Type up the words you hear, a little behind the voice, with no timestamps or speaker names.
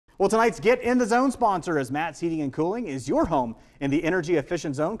Well, tonight's Get in the Zone sponsor is Matt's Heating and Cooling is your home in the energy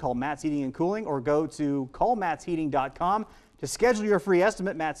efficient zone. Call Matt's Heating and Cooling or go to callmattsheating.com to schedule your free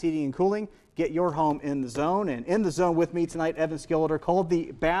estimate. Matt's Heating and Cooling, get your home in the zone. And in the zone with me tonight, Evan Skilliter called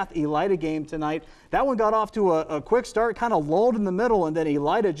the Bath-Elida game tonight. That one got off to a quick start, kind of lulled in the middle, and then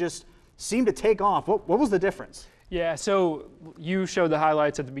Elida just seemed to take off. What was the difference? Yeah, so you showed the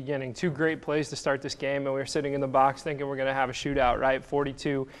highlights at the beginning. Two great plays to start this game, and we were sitting in the box thinking we're going to have a shootout, right?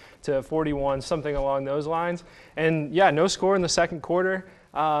 42-41, something along those lines. And yeah, no score in the second quarter.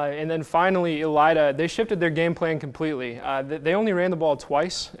 And then finally, Elida, they shifted their game plan completely. They only ran the ball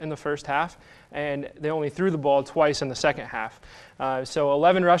twice in the first half, and they only threw the ball twice in the second half. So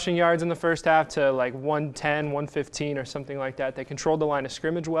 11 rushing yards in the first half to like 110, 115 or something like that. They controlled the line of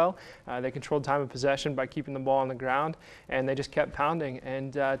scrimmage well. They controlled time of possession by keeping the ball on the ground, and they just kept pounding.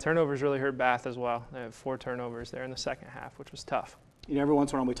 And turnovers really hurt Bath as well. They had 4 turnovers there in the second half, which was tough. You know, every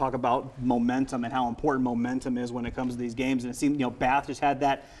once in a while we talk about momentum and how important momentum is when it comes to these games. And it seemed, Bath just had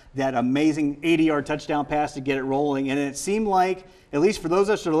that amazing 80-yard touchdown pass to get it rolling. And it seemed like, at least for those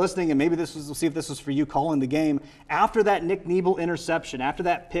of us that are listening, and maybe we'll see if this was for you calling the game, after that Nick Nebel interception, after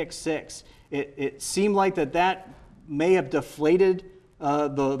that pick six, it seemed like that may have deflated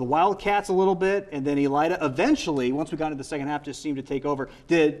the Wildcats a little bit, and then Elida eventually, once we got into the second half, just seemed to take over.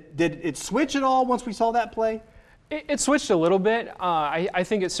 Did it switch at all once we saw that play? It switched a little bit. I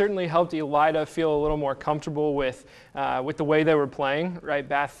think it certainly helped Elida feel a little more comfortable with the way they were playing, right?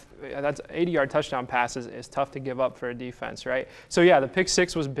 Bath, that's 80-yard touchdown pass is tough to give up for a defense, right? So yeah, the pick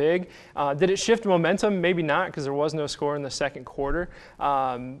six was big. Did it shift momentum? Maybe not, because there was no score in the second quarter.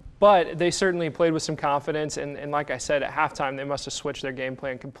 But they certainly played with some confidence, and like I said, at halftime they must have switched their game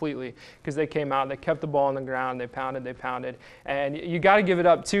plan completely, because they came out, they kept the ball on the ground, they pounded, and you got to give it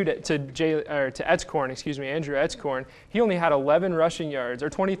up too to Etzkorn, Andrew Etzkorn. He only had 11 rushing yards, or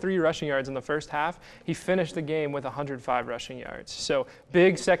 23 rushing yards in the first half. He finished the game with 105 rushing yards. So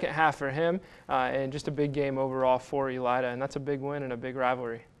big second half for him, and just a big game overall for Elida, and that's a big win and a big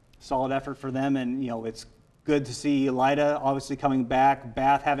rivalry. Solid effort for them, and it's good to see Elida obviously coming back,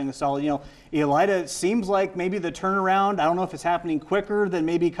 Bath having a solid, Elida seems like maybe the turnaround, I don't know if it's happening quicker than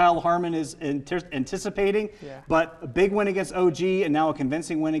maybe Kyle Harmon is anticipating, but a big win against OG and now a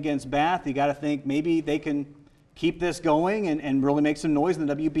convincing win against Bath. You got to think maybe they can keep this going and really make some noise in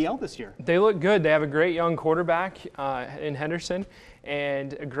the WBL this year. They look good. They have a great young quarterback in Henderson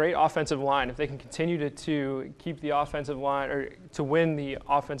and a great offensive line. If they can continue to keep the offensive line, or to win the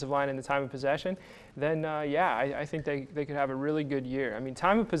offensive line in the time of possession, then I think they could have a really good year. I mean,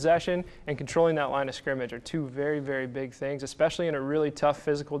 time of possession and controlling that line of scrimmage are two very, very big things, especially in a really tough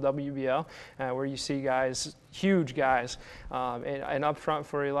physical WBL where you see guys, huge guys, and up front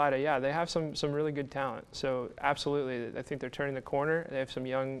for Elida, they have some really good talent. So absolutely, I think they're turning the corner. They have some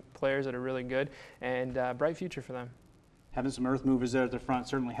young players that are really good, and bright future for them. Having some earth movers there at the front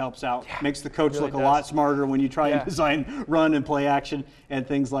certainly helps out. Makes the coach really look a lot smarter when you try and design run and play action and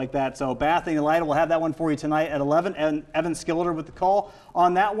things like that. So Bath and Elida will have that one for you tonight at 11. And Evan Skilliter with the call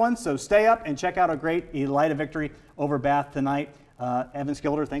on that one. So stay up and check out a great Elida victory over Bath tonight. Evan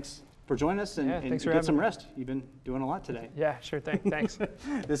Skilliter, thanks for joining us, and get some rest. You've been doing a lot today. Yeah, sure thing. Thanks.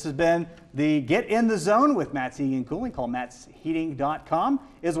 This has been the Get in the Zone with Matt's Heating and Cooling. Call mattsheating.com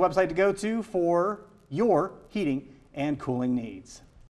is the website to go to for your heating and cooling needs.